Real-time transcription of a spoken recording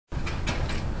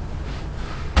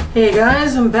Hey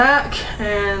guys, I'm back,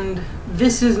 and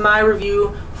this is my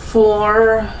review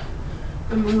for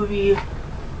the movie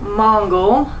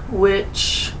Mongol,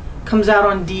 which comes out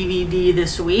on DVD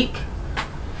this week.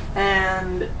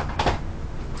 And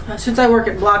since I work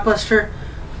at Blockbuster,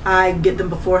 I get them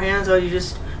beforehand, so I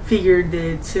just figured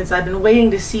that since I've been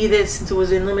waiting to see this, since it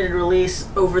was in limited release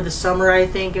over the summer, I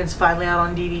think, and it's finally out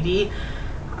on DVD,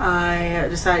 I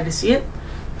decided to see it.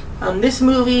 This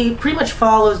movie pretty much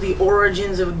follows the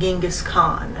origins of Genghis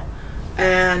Khan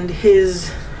and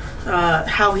his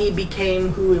how he became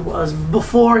who he was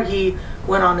before he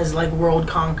went on his world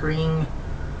conquering,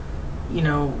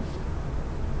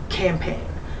 campaign.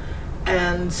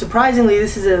 And surprisingly,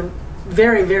 this is a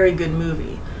very, very good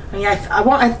movie. I mean,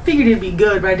 I figured it'd be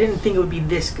good, but I didn't think it would be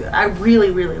this good. I really,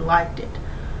 really liked it.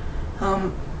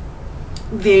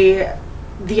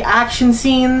 The action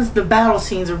scenes, the battle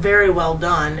scenes are very well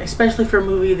done, especially for a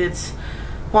movie that's,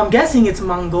 well, I'm guessing it's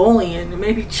Mongolian,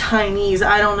 maybe Chinese,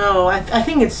 I don't know. I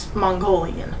think it's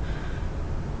Mongolian.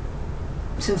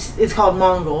 Since it's called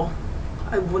Mongol,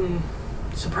 it wouldn't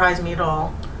surprise me at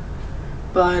all.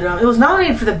 But it was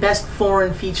nominated for the Best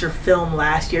Foreign Feature Film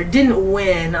last year. It didn't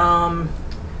win.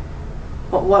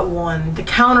 What won? The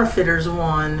Counterfeiters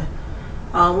won,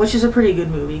 which is a pretty good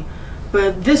movie.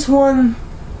 But this one,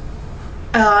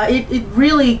 it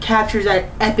really captures that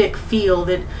epic feel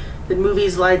that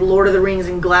movies like Lord of the Rings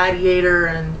and Gladiator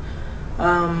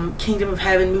and Kingdom of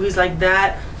Heaven, movies like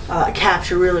that,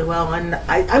 capture really well. And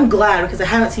I'm glad, because I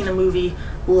haven't seen a movie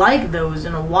like those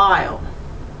in a while.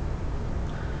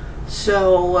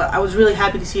 So I was really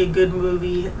happy to see a good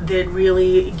movie that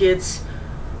really gets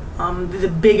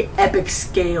the big epic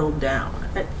scale down.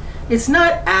 It's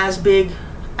not as big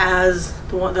as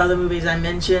the other movies I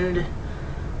mentioned,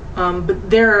 but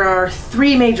there are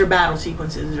three major battle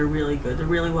sequences that are really good. They're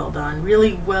really well done,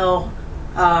 really well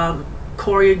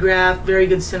choreographed, very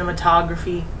good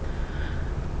cinematography.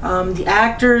 The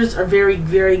actors are very,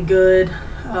 very good.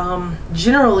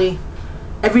 Generally,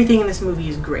 everything in this movie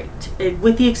is great,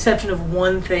 with the exception of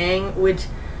one thing, which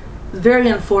is very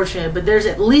unfortunate, but there's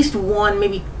at least one,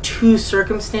 maybe two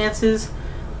circumstances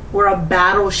where a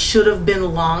battle should have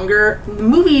been longer. The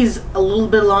movie's a little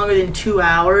bit longer than 2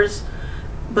 hours,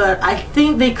 but I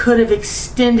think they could have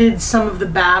extended some of the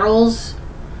battles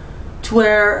to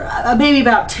where maybe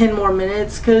about 10 more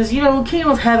minutes, because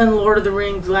Kingdom of Heaven, Lord of the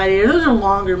Rings, Gladiator, those are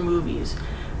longer movies.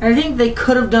 And I think they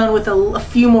could have done with a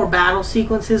few more battle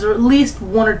sequences, or at least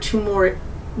one or two of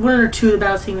the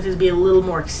battle sequences be a little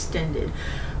more extended,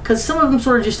 because some of them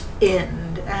sort of just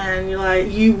end, and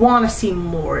you want to see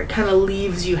more. It kind of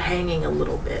leaves you hanging a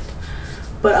little bit.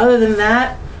 But other than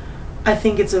that, I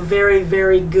think it's a very,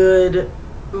 very good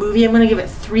movie. I'm going to give it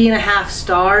 3.5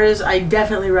 stars. I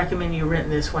definitely recommend you rent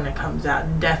this when it comes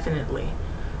out. Definitely.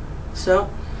 So,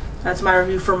 that's my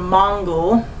review for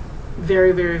Mongol.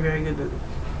 Very, very, very good movie.